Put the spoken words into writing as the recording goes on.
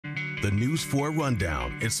The News 4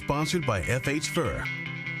 Rundown is sponsored by FH Fur.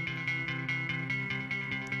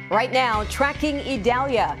 Right now, tracking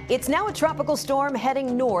Idalia. It's now a tropical storm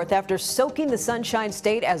heading north after soaking the Sunshine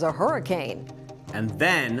State as a hurricane. And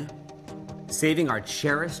then saving our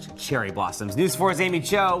cherished cherry blossoms. News 4's Amy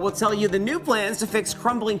Cho will tell you the new plans to fix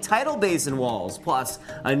crumbling Tidal Basin walls, plus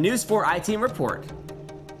a News 4 I-Team report.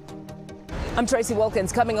 I'm Tracy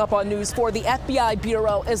Wilkins. Coming up on News 4, the FBI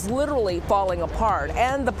Bureau is literally falling apart,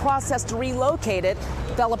 and the process to relocate it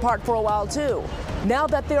fell apart for a while, too. Now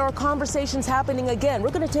that there are conversations happening again,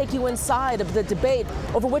 we're going to take you inside of the debate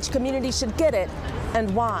over which community should get it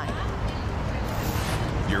and why.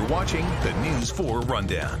 You're watching the News 4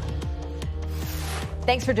 Rundown.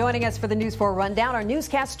 Thanks for joining us for the News 4 Rundown, our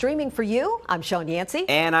newscast streaming for you. I'm Sean Yancey.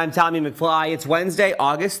 And I'm Tommy McFly. It's Wednesday,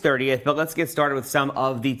 August 30th, but let's get started with some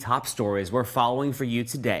of the top stories we're following for you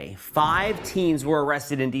today. 5 teens were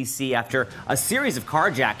arrested in D.C. after a series of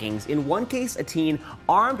carjackings. In one case, a teen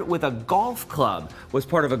armed with a golf club was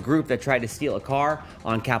part of a group that tried to steal a car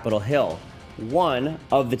on Capitol Hill. One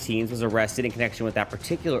of the teens was arrested in connection with that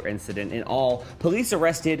particular incident. In all, police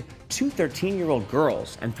arrested 2 13-year-old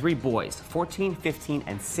girls and 3 boys, 14, 15,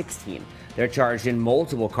 and 16. They're charged in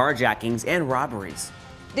multiple carjackings and robberies.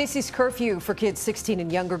 D.C.'s curfew for kids 16 and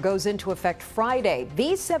younger goes into effect Friday.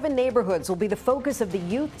 These 7 neighborhoods will be the focus of the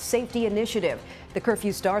Youth Safety Initiative. The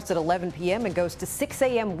curfew starts at 11 p.m. and goes to 6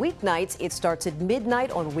 a.m. weeknights. It starts at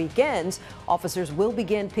midnight on weekends. Officers will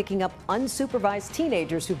begin picking up unsupervised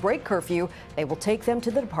teenagers who break curfew. They will take them to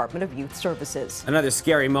the Department of Youth Services. Another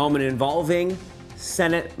scary moment involving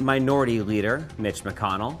Senate Minority Leader Mitch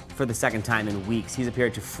McConnell. For the second time in weeks, he's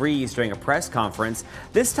appeared to freeze during a press conference,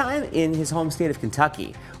 this time in his home state of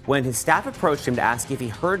Kentucky. When his staff approached him to ask if he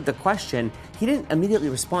heard the question, he didn't immediately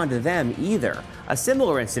respond to them either. A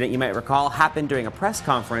similar incident, you might recall, happened during a press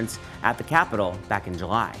conference at the Capitol back in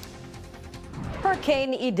July.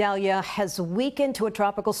 Hurricane Idalia has weakened to a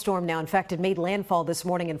tropical storm now. In fact, it made landfall this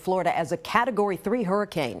morning in Florida as a Category 3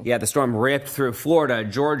 hurricane. Yeah, the storm ripped through Florida,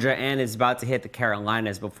 Georgia, and is about to hit the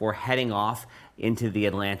Carolinas before heading off into the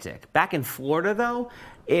Atlantic. Back in Florida, though,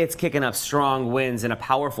 it's kicking up strong winds and a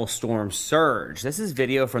powerful storm surge. This is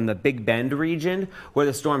video from the Big Bend region where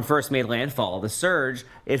the storm first made landfall. The surge,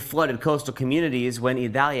 it flooded coastal communities when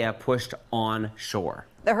Idalia pushed on shore.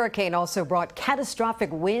 The hurricane also brought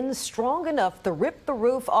catastrophic winds strong enough to rip the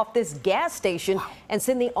roof off this gas station and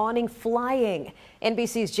send the awning flying.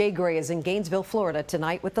 NBC's Jay Gray is in Gainesville, Florida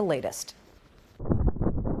tonight with the latest.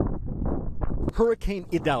 Hurricane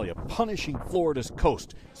Idalia punishing Florida's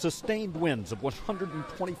coast. Sustained winds of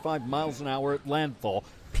 125 miles an hour at landfall,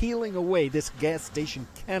 peeling away this gas station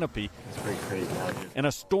canopy. It's pretty crazy out here. And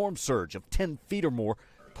a storm surge of 10 feet or more,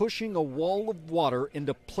 pushing a wall of water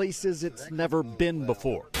into places it's never been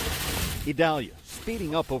before. Idalia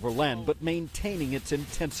speeding up over land but maintaining its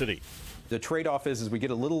intensity. The trade-off is we get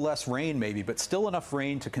a little less rain maybe, but still enough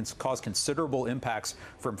rain to cause considerable impacts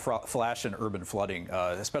from flash and urban flooding,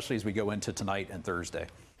 especially as we go into tonight and Thursday.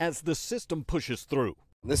 As the system pushes through.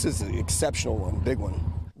 This is an exceptional one, big one.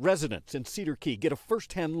 Residents in Cedar Key get a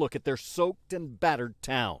first-hand look at their soaked and battered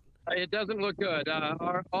town. It doesn't look good.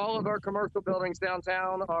 All of our commercial buildings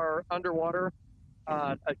downtown are underwater.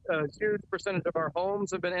 A huge percentage of our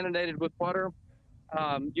homes have been inundated with water.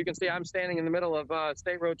 You can see I'm standing in the middle of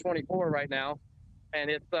State Road 24 right now,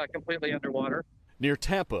 and it's completely underwater. Near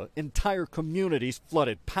Tampa, entire communities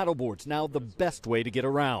flooded. Paddleboards now the best way to get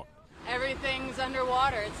around. Everything's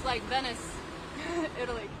underwater. It's like Venice,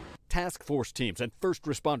 Italy. Task force teams and first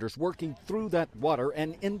responders working through that water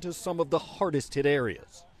and into some of the hardest hit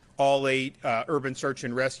areas. All 8 urban search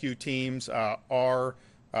and rescue teams are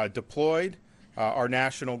deployed. Our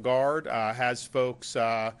National Guard has folks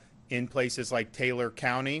in places like Taylor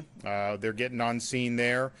County. They're getting on scene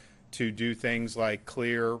there to do things like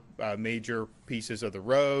clear major pieces of the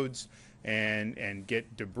roads and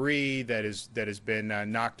get debris that has been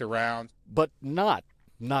knocked around. But not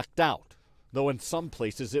knocked out, though in some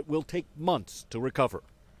places it will take months to recover.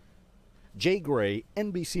 Jay Gray,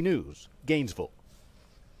 NBC News, Gainesville.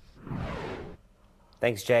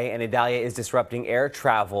 Thanks, Jay. And Idalia is disrupting air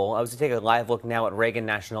travel. I was to take a live look now at Reagan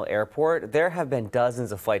National Airport. There have been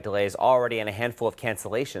dozens of flight delays already and a handful of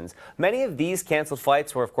cancellations. Many of these canceled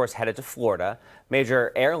flights were, of course, headed to Florida.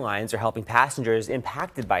 Major airlines are helping passengers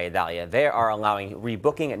impacted by Idalia. They are allowing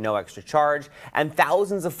rebooking at no extra charge, and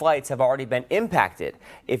thousands of flights have already been impacted.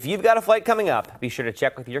 If you've got a flight coming up, be sure to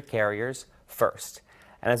check with your carriers first.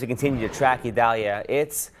 And as we continue to track Idalia,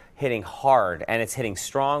 it's hitting hard and it's hitting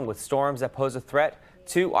strong with storms that pose a threat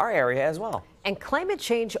to our area as well. And climate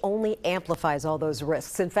change only amplifies all those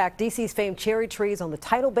risks. In fact, D.C.'s famed cherry trees on the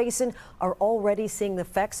Tidal Basin are already seeing the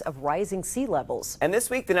effects of rising sea levels. And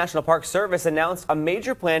this week, the National Park Service announced a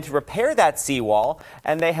major plan to repair that seawall,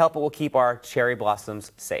 and they hope it will keep our cherry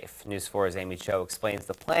blossoms safe. News 4's Amy Cho explains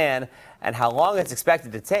the plan and how long it's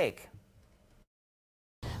expected to take.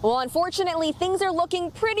 Well, unfortunately, things are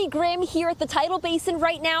looking pretty grim here at the Tidal Basin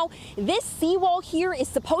right now. This seawall here is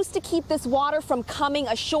supposed to keep this water from coming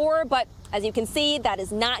ashore, but as you can see, that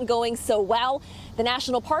is not going so well. The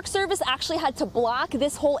National Park Service actually had to block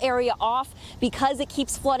this whole area off because it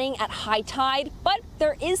keeps flooding at high tide. But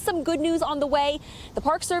there is some good news on the way. The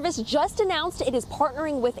Park Service just announced it is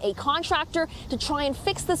partnering with a contractor to try and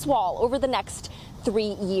fix this wall over the next 3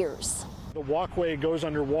 years. The walkway goes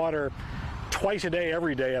underwater twice a day,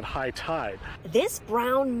 every day at high tide. This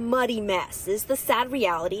brown, muddy mess is the sad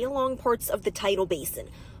reality along parts of the Tidal Basin.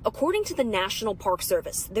 According to the National Park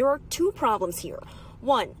Service, there are two problems here.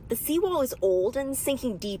 One, the seawall is old and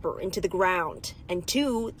sinking deeper into the ground. And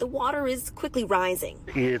two, the water is quickly rising.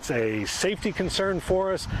 It's a safety concern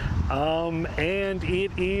for us, and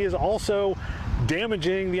it is also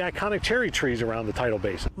damaging the iconic cherry trees around the Tidal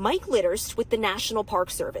Basin. Mike Litterst with the National Park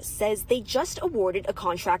Service says they just awarded a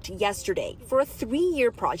contract yesterday for a 3-year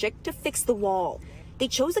project to fix the wall. They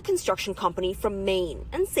chose a construction company from Maine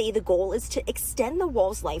and say the goal is to extend the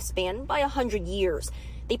wall's lifespan by 100 years.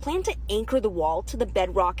 They plan to anchor the wall to the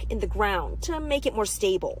bedrock in the ground to make it more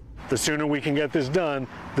stable. The sooner we can get this done,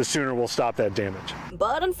 the sooner we'll stop that damage.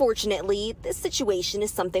 But unfortunately, this situation is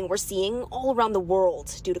something we're seeing all around the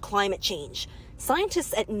world due to climate change.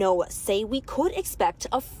 Scientists at NOAA say we could expect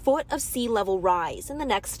a foot of sea level rise in the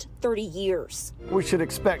next 30 years. We should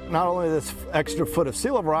expect not only this extra foot of sea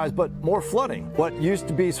level rise, but more flooding. What used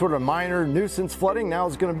to be sort of minor nuisance flooding now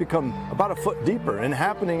is going to become about a foot deeper and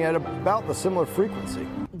happening at about the similar frequency.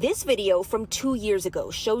 This video from 2 years ago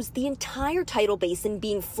shows the entire Tidal Basin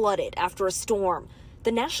being flooded after a storm.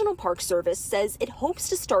 The National Park Service says it hopes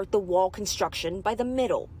to start the wall construction by the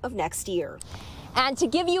middle of next year. And to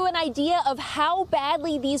give you an idea of how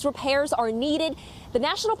badly these repairs are needed, the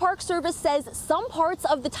National Park Service says some parts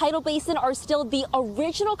of the Tidal Basin are still the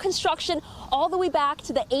original construction all the way back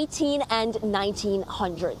to the 18 and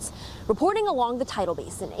 1900s. Reporting along the Tidal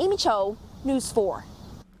Basin, Amy Cho, News 4.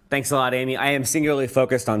 Thanks a lot, Amy. I am singularly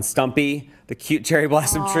focused on Stumpy, the cute cherry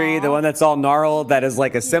blossom tree, the one that's all gnarled, that is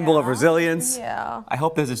like a symbol of resilience. Yeah. I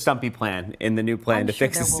hope there's a Stumpy plan in the new plan to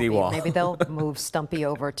fix the seawall. Maybe they'll move Stumpy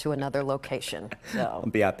over to another location. So. I'll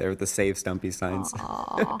be out there with the Save Stumpy signs.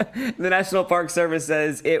 The National Park Service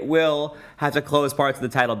says it will have to close parts of the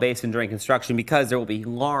Tidal Basin during construction because there will be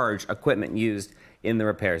large equipment used in the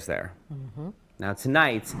repairs there. Now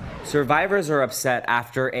tonight, survivors are upset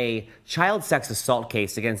after a child sex assault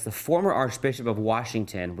case against the former Archbishop of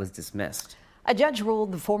Washington was dismissed. A judge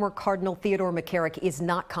ruled the former Cardinal Theodore McCarrick is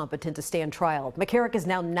not competent to stand trial. McCarrick is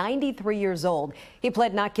now 93 years old. He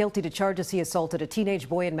pled not guilty to charges he assaulted a teenage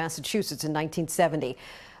boy in Massachusetts in 1970.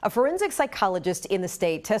 A forensic psychologist in the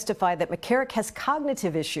state testified that McCarrick has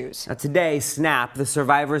cognitive issues. Now today, SNAP, the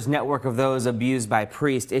survivors network of those abused by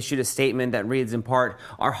priests, issued a statement that reads in part,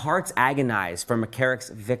 "Our hearts agonize for McCarrick's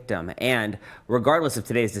victim, and regardless of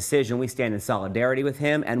today's decision, we stand in solidarity with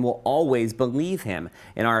him and will always believe him.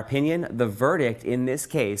 In our opinion, the verdict in this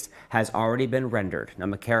case has already been rendered." Now,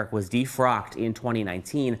 McCarrick was defrocked in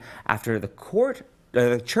 2019 after the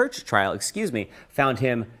church trial, found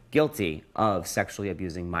him guilty of sexually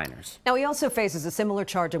abusing minors. Now, he also faces a similar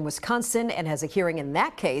charge in Wisconsin and has a hearing in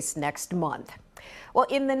that case next month. Well,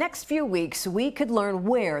 in the next few weeks, we could learn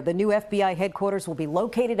where the new FBI headquarters will be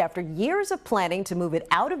located after years of planning to move it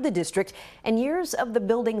out of the district and years of the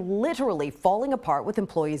building literally falling apart with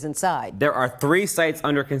employees inside. There are 3 sites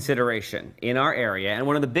under consideration in our area, and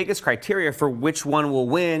one of the biggest criteria for which one will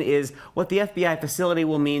win is what the FBI facility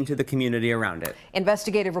will mean to the community around it.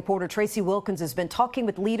 Investigative reporter Tracy Wilkins has been talking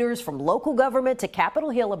with leaders from local government to Capitol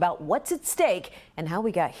Hill about what's at stake and how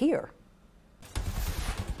we got here.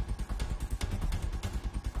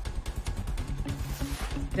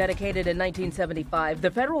 Dedicated in 1975, the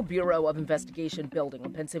Federal Bureau of Investigation building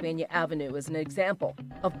on Pennsylvania Avenue is an example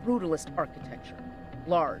of brutalist architecture.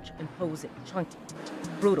 Large, imposing, chunky,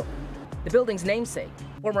 brutal. The building's namesake,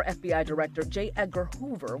 former FBI Director J. Edgar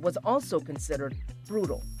Hoover, was also considered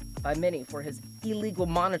brutal by many for his illegal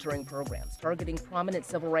monitoring programs targeting prominent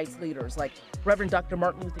civil rights leaders like Reverend Dr.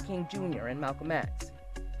 Martin Luther King Jr. and Malcolm X.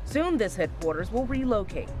 Soon this headquarters will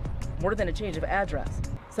relocate. More than a change of address,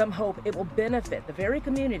 some hope it will benefit the very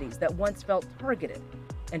communities that once felt targeted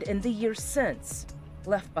and in the years since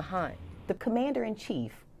left behind. The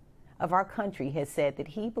commander-in-chief of our country has said that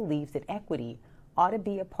he believes that equity ought to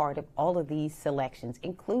be a part of all of these selections,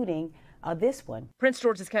 including this one. Prince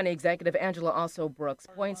George's County Executive Angela Osso Brooks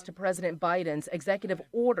points to President Biden's executive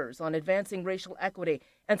orders on advancing racial equity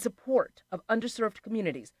and support of underserved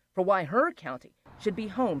communities for why her county should be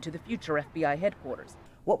home to the future FBI headquarters.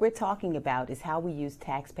 What we're talking about is how we use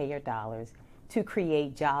taxpayer dollars to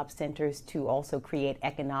create job centers, to also create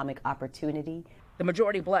economic opportunity. The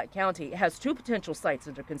majority black county has 2 potential sites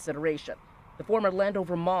under consideration. The former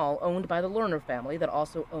Landover Mall, owned by the Lerner family that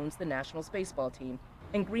also owns the Nationals baseball team,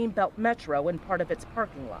 and Greenbelt Metro and part of its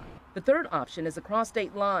parking lot. The third option is across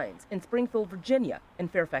state lines in Springfield, Virginia,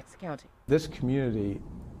 and Fairfax County. This community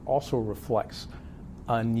also reflects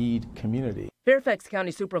a need community. Fairfax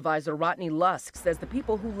County Supervisor Rodney Lusk says the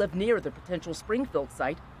people who live near the potential Springfield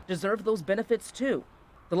site deserve those benefits too.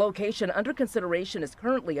 The location under consideration is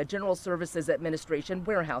currently a General Services Administration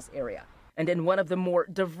warehouse area and in one of the more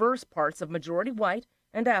diverse parts of majority white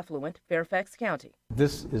and affluent Fairfax County.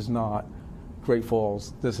 This is not Great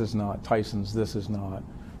Falls, this is not Tyson's, this is not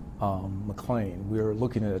McLean. We're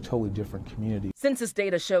looking at a totally different community. Census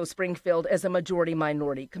data shows Springfield as a majority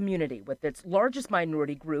minority community, with its largest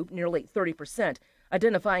minority group, nearly 30%,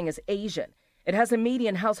 identifying as Asian. It has a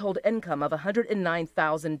median household income of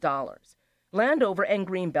 $109,000. Landover and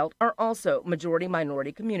Greenbelt are also majority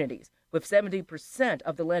minority communities, with 70%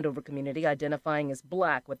 of the Landover community identifying as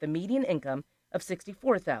black with a median income of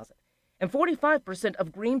 $64,000. And 45%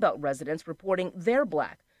 of Greenbelt residents reporting they're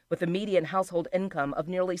black, with a median household income of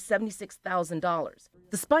nearly $76,000.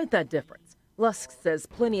 Despite that difference, Lusk says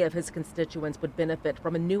plenty of his constituents would benefit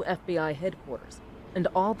from a new FBI headquarters and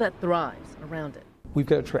all that thrives around it. We've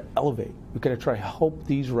got to try to elevate. We've got to try to help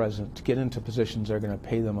these residents get into positions that are going to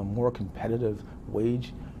pay them a more competitive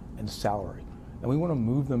wage and salary. And we want to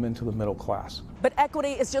move them into the middle class. But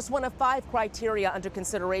equity is just one of 5 criteria under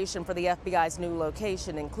consideration for the FBI's new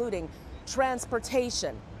location, including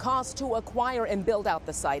transportation, cost to acquire and build out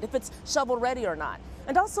the site, if it's shovel-ready or not,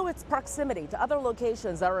 and also its proximity to other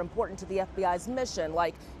locations that are important to the FBI's mission,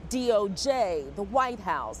 like DOJ, the White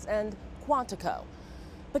House, and Quantico.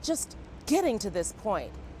 But just getting to this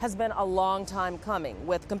point has been a long time coming,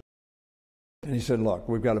 with and he said, look,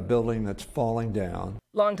 we've got a building that's falling down.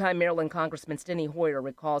 Longtime Maryland Congressman Steny Hoyer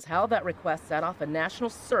recalls how that request set off a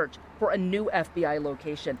national search for a new FBI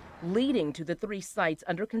location, leading to the 3 sites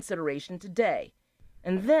under consideration today.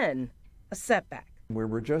 And then a setback. We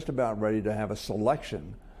were just about ready to have a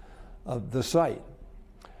selection of the site,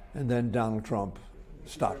 and then Donald Trump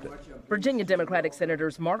stopped it. Virginia Democratic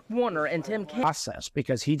Senators Mark Warner and Tim Kaine process,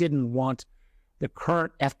 because he didn't want the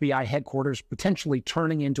current FBI headquarters potentially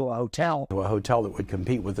turning into a hotel that would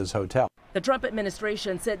compete with this hotel. The Trump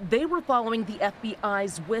administration said they were following the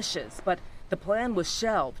FBI's wishes, but the plan was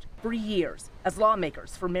shelved for years as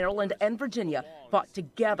lawmakers for Maryland and Virginia fought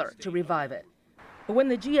together to revive it. But when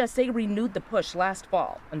the GSA renewed the push last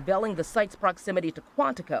fall, unveiling the site's proximity to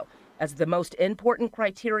Quantico as the most important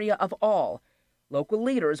criteria of all, local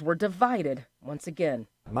leaders were divided once again.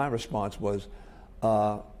 My response was,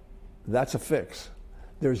 that's a fix.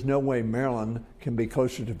 There's no way Maryland can be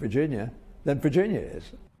closer to Virginia than Virginia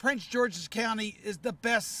is. Prince George's County is the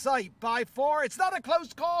best site by far. It's not a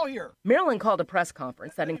close call here. Maryland called a press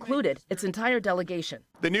conference that included its entire delegation.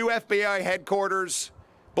 The new FBI headquarters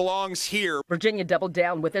belongs here. Virginia doubled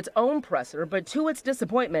down with its own presser, but to its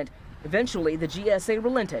disappointment, eventually the GSA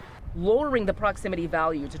relented, lowering the proximity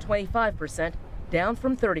value to 25%, down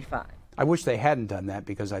from 35%. I wish they hadn't done that,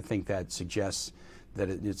 because I think that suggests that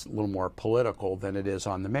it's a little more political than it is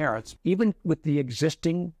on the merits. Even with the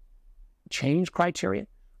existing change criteria,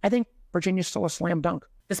 I think Virginia's still a slam dunk.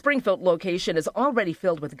 The Springfield location is already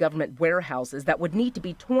filled with government warehouses that would need to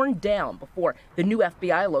be torn down before the new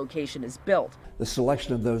FBI location is built. The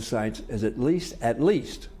selection of those sites is at least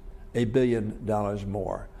 $1 billion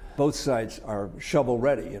more. Both sites are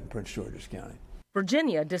shovel-ready in Prince George's County.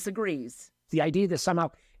 Virginia disagrees. The idea that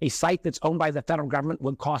somehow a site that's owned by the federal government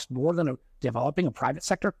would cost more than developing a private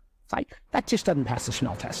sector site, that just doesn't pass the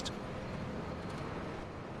smell test.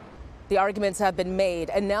 The arguments have been made,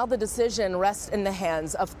 and now the decision rests in the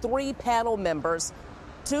hands of 3 panel members,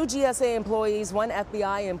 2 GSA employees, 1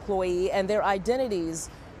 FBI employee, and their identities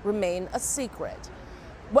remain a secret.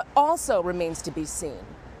 What also remains to be seen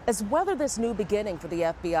is whether this new beginning for the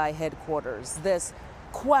FBI headquarters, this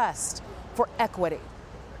quest for equity,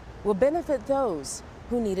 will benefit those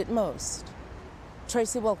who need it most.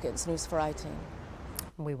 Tracy Wilkins, News 4 IT.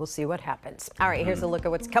 We will see what happens. All right, here's a look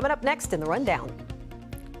at what's coming up next in the Rundown.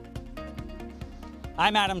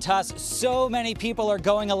 I'm Adam Tuss. So many people are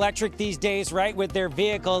going electric these days, right, with their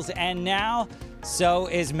vehicles, and now So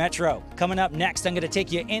is Metro. Coming up next, I'm going to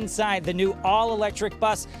take you inside the new all-electric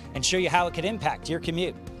bus and show you how it could impact your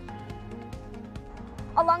commute.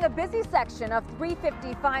 Along a busy section of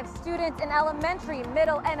 355, students in elementary,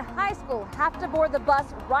 middle, and high school have to board the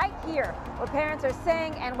bus right here. What parents are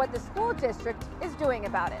saying and what the school district is doing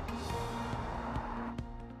about it.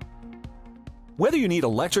 Whether you need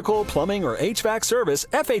electrical, plumbing, or HVAC service,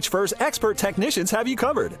 FH4's expert technicians have you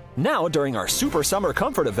covered. Now, during our Super Summer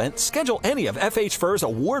Comfort event, schedule any of FH4's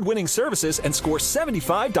award-winning services and score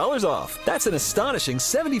 $75 off. That's an astonishing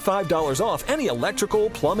 $75 off any electrical,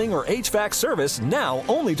 plumbing, or HVAC service now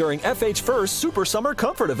only during FH4's Super Summer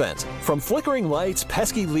Comfort event. From flickering lights,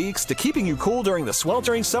 pesky leaks, to keeping you cool during the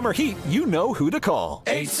sweltering summer heat, you know who to call.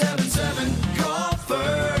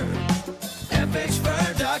 877-GOLFER,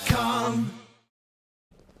 FH4.com.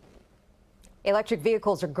 Electric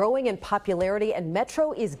vehicles are growing in popularity, and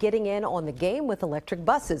Metro is getting in on the game with electric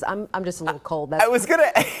buses. I'm just a little cold. That's I was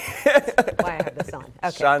gonna. why I have this on.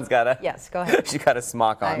 Okay. Sean's got a. Yes, go ahead. She got a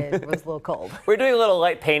smock on. I was a little cold. We're doing a little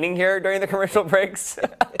light painting here during the commercial breaks.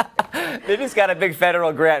 They just got a big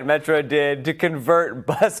federal grant, Metro did, to convert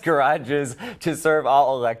bus garages to serve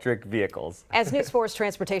all electric vehicles. As News 4's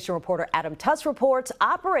transportation reporter Adam Tuss reports,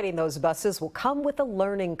 operating those buses will come with a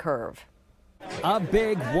learning curve. A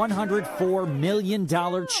big $104 million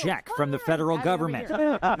check from the federal government.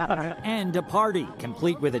 And a party,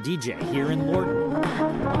 complete with a DJ here in Lorton.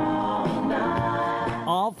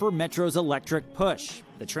 All for Metro's electric push.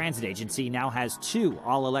 The transit agency now has 2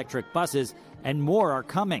 all-electric buses, and more are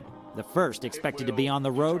coming. The first expected to be on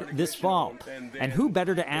the road this fall. And who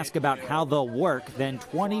better to ask about how they'll work than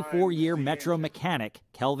 24-year Metro mechanic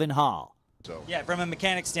Kelvin Hall. Yeah, from a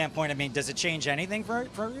mechanic standpoint, I mean, does it change anything for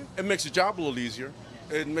you? It makes the job a little easier.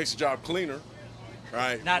 It makes the job cleaner,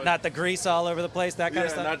 right? Not the grease all over the place, that kind of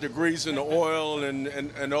stuff? Yeah, not the grease and the oil and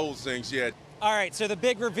those things, yeah. All right, so the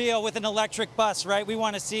big reveal with an electric bus, right? We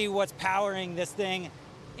want to see what's powering this thing.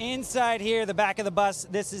 Inside here, the back of the bus,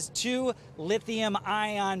 this is 2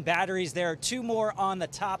 lithium-ion batteries. There are 2 more on the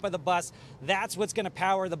top of the bus. That's what's going to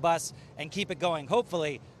power the bus and keep it going,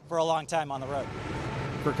 hopefully, for a long time on the road.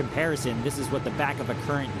 For comparison, this is what the back of a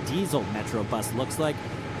current diesel Metro bus looks like.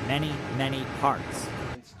 Many, many parts.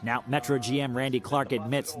 Now, Metro GM Randy Clark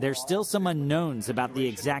admits there's still some unknowns about the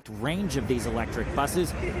exact range of these electric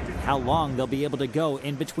buses, how long they'll be able to go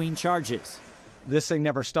in between charges. This thing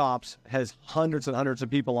never stops, has hundreds and hundreds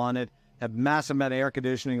of people on it, have massive amount of air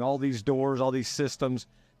conditioning, all these doors, all these systems.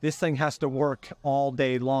 This thing has to work all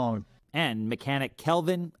day long. And mechanic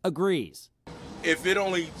Kelvin agrees. If it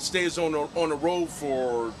only stays on the road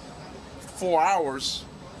for 4 hours,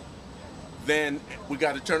 then we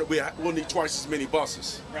got to turn it. We'll need twice as many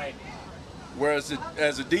buses. Right. Whereas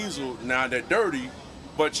as a diesel, now they're dirty,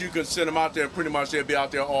 but you can send them out there and pretty much they'll be out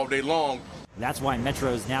there all day long. That's why Metro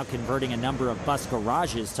is now converting a number of bus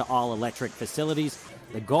garages to all-electric facilities.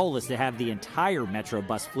 The goal is to have the entire Metro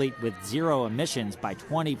bus fleet with 0 emissions by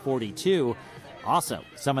 2042. Also,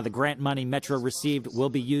 some of the grant money Metro received will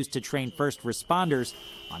be used to train first responders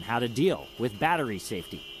on how to deal with battery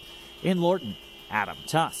safety. In Lorton, Adam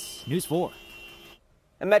Tuss, News 4.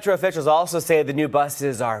 And Metro officials also say the new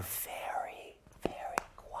buses are very, very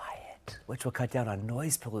quiet, which will cut down on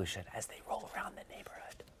noise pollution as they roll around the neighborhood.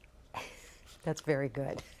 That's very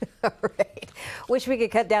good. All right. Wish we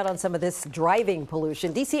could cut down on some of this driving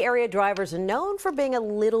pollution. D.C. area drivers are known for being a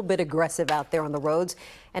little bit aggressive out there on the roads,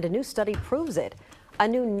 and a new study proves it. A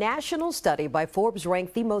new national study by Forbes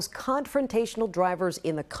ranked the most confrontational drivers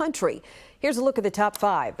in the country. Here's a look at the top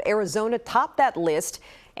 5. Arizona topped that list,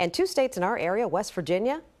 and 2 states in our area, West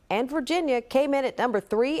Virginia and Virginia, came in at number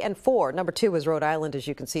 3 and 4. Number 2 is Rhode Island, as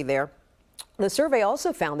you can see there. The survey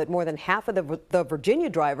also found that more than half of the Virginia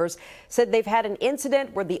drivers said they've had an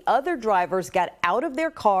incident where the other drivers got out of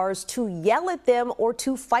their cars to yell at them or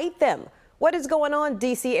to fight them. What is going on,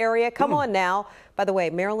 D.C. area? Come on now. By the way,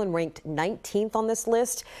 Maryland ranked 19th on this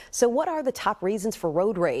list. So what are the top reasons for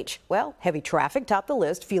road rage? Well, heavy traffic topped the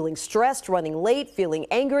list, feeling stressed, running late, feeling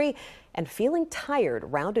angry, and feeling tired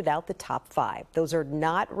rounded out the top 5. Those are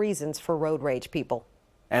not reasons for road rage, people.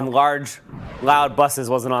 And large, loud buses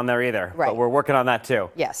wasn't on there either. Right. But we're working on that too.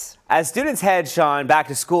 Yes. As students head, Sean, back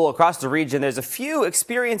to school across the region, there's a few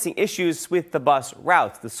experiencing issues with the bus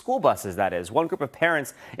routes, the school buses, that is. One group of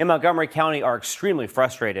parents in Montgomery County are extremely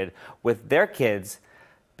frustrated with their kids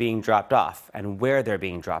being dropped off and where they're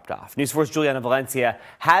being dropped off. News 4's Juliana Valencia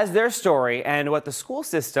has their story and what the school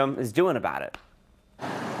system is doing about it.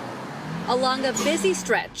 Along a busy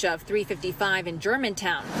stretch of 355 in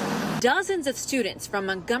Germantown, dozens of students from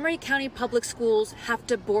Montgomery County Public Schools have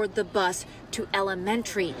to board the bus to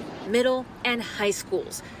elementary, middle, and high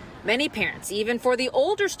schools. Many parents, even for the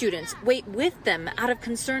older students, wait with them out of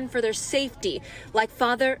concern for their safety, like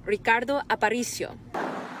Father Ricardo Aparicio.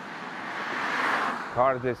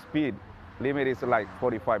 Cars, the speed limit is like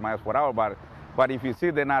 45 miles per hour, but if you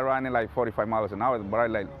see they're not running like 45 miles an hour, they're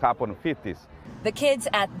like top on the 50s. The kids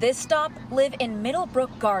at this stop live in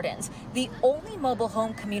Middlebrook Gardens, the only mobile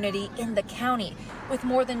home community in the county, with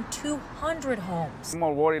more than 200 homes. I'm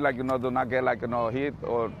more worried, like, do not get like, hit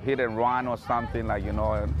or hit and run or something, like,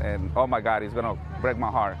 and oh my God, it's gonna break my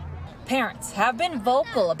heart. Parents have been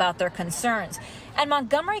vocal about their concerns, and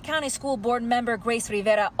Montgomery County School Board member Grace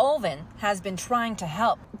Rivera Oven has been trying to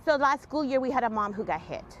help. So last school year, we had a mom who got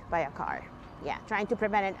hit by a car. Yeah, trying to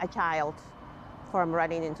prevent a child from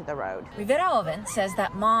running into the road. Rivera Oven says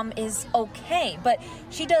that mom is okay, but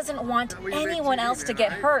she doesn't want anyone else to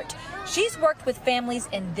get hurt. She's worked with families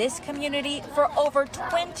in this community for over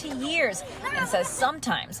 20 years and says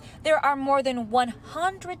sometimes there are more than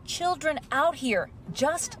 100 children out here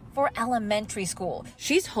just for elementary school.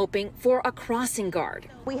 She's hoping for a crossing guard.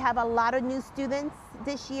 We have a lot of new students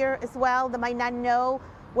this year as well that might not know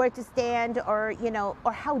where to stand or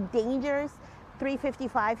how dangerous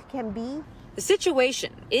 355 can be. The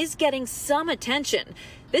situation is getting some attention.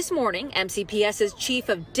 This morning, MCPS's Chief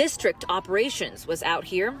of District Operations was out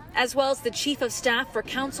here, as well as the Chief of Staff for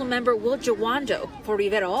Councilmember Will Jawando for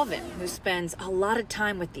Rivera Oven, who spends a lot of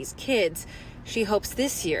time with these kids. She hopes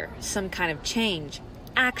this year some kind of change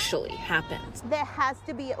actually happens. There has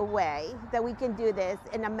to be a way that we can do this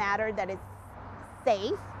in a manner that is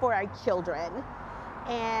safe for our children.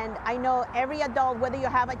 And I know every adult, whether you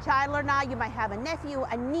have a child or not, you might have a nephew,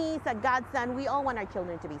 a niece, a godson, we all want our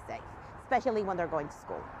children to be safe, especially when they're going to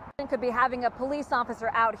school. Could be having a police officer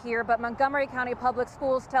out here, but Montgomery County Public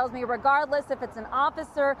Schools tells me regardless if it's an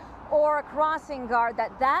officer or a crossing guard,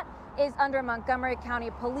 that is under Montgomery County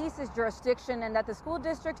Police's jurisdiction, and that the school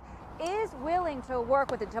district is willing to work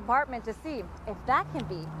with the department to see if that can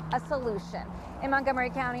be a solution. In Montgomery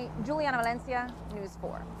County, Juliana Valencia, News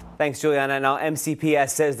 4. Thanks, Juliana. Now,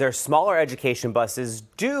 MCPS says their smaller education buses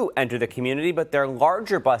do enter the community, but their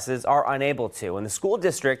larger buses are unable to. And the school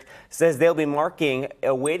district says they'll be marking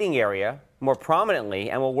a waiting area more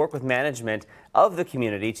prominently and will work with management of the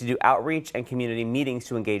community to do outreach and community meetings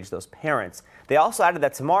to engage those parents. They also added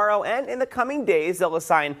that tomorrow and in the coming days, they'll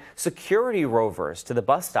assign security rovers to the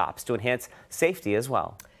bus stops to enhance safety as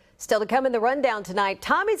well. Still to come in the rundown tonight,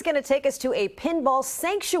 Tommy's going to take us to a pinball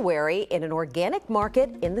sanctuary in an organic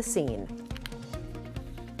market in the scene.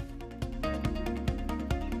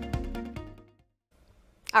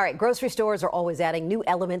 All right, grocery stores are always adding new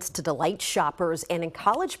elements to delight shoppers. And in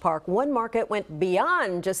College Park, one market went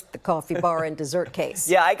beyond just the coffee bar and dessert case.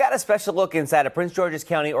 Yeah, I got a special look inside a Prince George's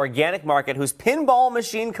County organic market whose pinball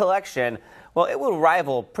machine collection, well, it will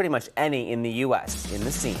rival pretty much any in the U.S. in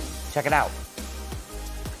the scene. Check it out.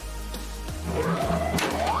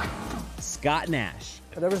 Scott Nash.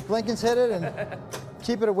 Whatever's blinking's hit it and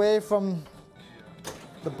keep it away from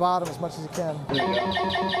the bottom as much as you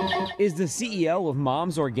can. Is the CEO of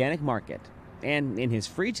Mom's Organic Market. And in his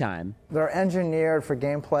free time, they're engineered for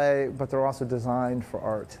gameplay, but they're also designed for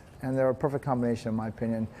art. And they're a perfect combination, in my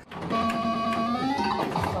opinion.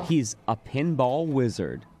 He's a pinball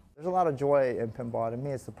wizard. There's a lot of joy in pinball. To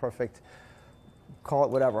me, it's the perfect, call it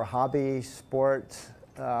whatever, hobby, sport.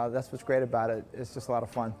 That's what's great about it. It's just a lot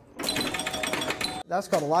of fun. That's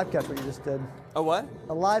called a live catch, what you just did. A what?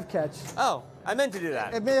 A live catch. Oh, I meant to do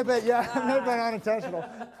that. It may have been, yeah, it may have been unintentional.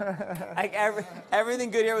 Everything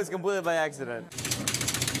good here was completely by accident.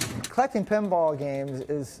 Collecting pinball games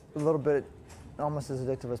is a little bit almost as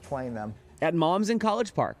addictive as playing them. At Mom's in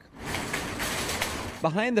College Park.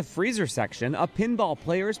 Behind the freezer section, a pinball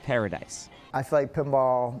player's paradise. I feel like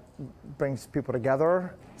pinball brings people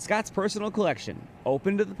together. Scott's personal collection,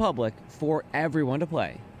 open to the public for everyone to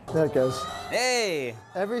play. There it goes. Hey!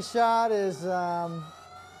 Every shot is...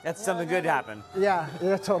 That's something good happened. Yeah,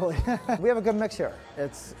 totally. We have a good mix here.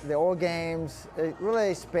 It's the old games. It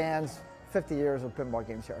really spans 50 years of pinball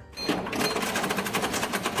games here.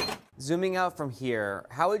 Zooming out from here,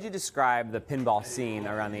 how would you describe the pinball scene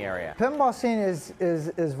around the area? Pinball scene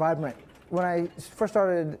is vibrant. When I first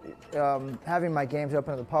started having my games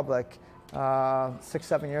open to the public 6,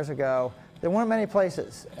 7 years ago, there weren't many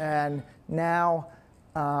places. And now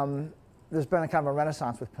there's been a kind of a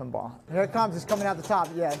renaissance with pinball. Here it comes, it's coming out the top.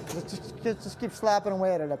 Yeah, just keep slapping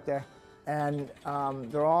away at it up there. And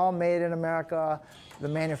they're all made in America. The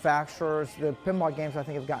manufacturers, the pinball games I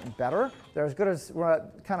think have gotten better. They're as good as, we're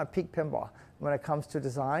at kind of peak pinball when it comes to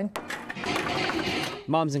design.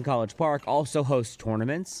 Mom's in College Park also hosts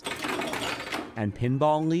tournaments and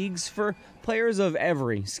pinball leagues for players of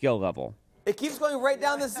every skill level. It keeps going right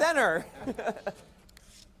down the center.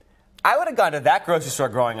 I would have gone to that grocery store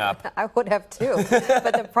growing up. I would have too.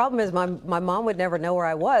 But the problem is my mom would never know where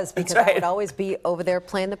I was because I would always be over there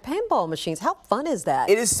playing the pinball machines. How fun is that?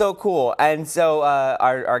 It is so cool. And so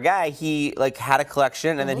our guy, he like had a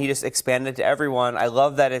collection and then he just expanded it to everyone. I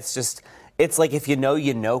love that it's like if you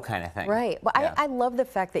know kind of thing. Right. Well, I love the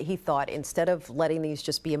fact that he thought instead of letting these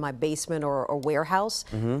just be in my basement or warehouse,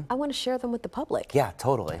 I want to share them with the public. Yeah,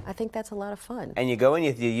 totally. I think that's a lot of fun. And you go in,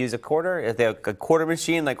 you use a quarter, a quarter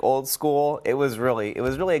machine like old school. It was really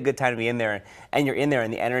a good time to be in there. And you're in there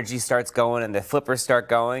and the energy starts going and the flippers start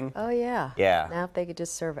going. Oh, yeah. Yeah. Now if they could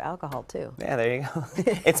just serve alcohol, too. Yeah, there you go.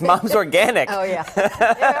 It's Mom's Organic. Oh, yeah.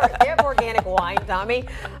 They have organic wine, Tommy.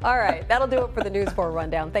 All right. That'll do it for the News 4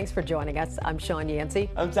 Rundown. Thanks for joining us. I'm Sean Yancey.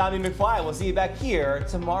 I'm Tommy McFly. We'll see you back here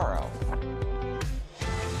tomorrow.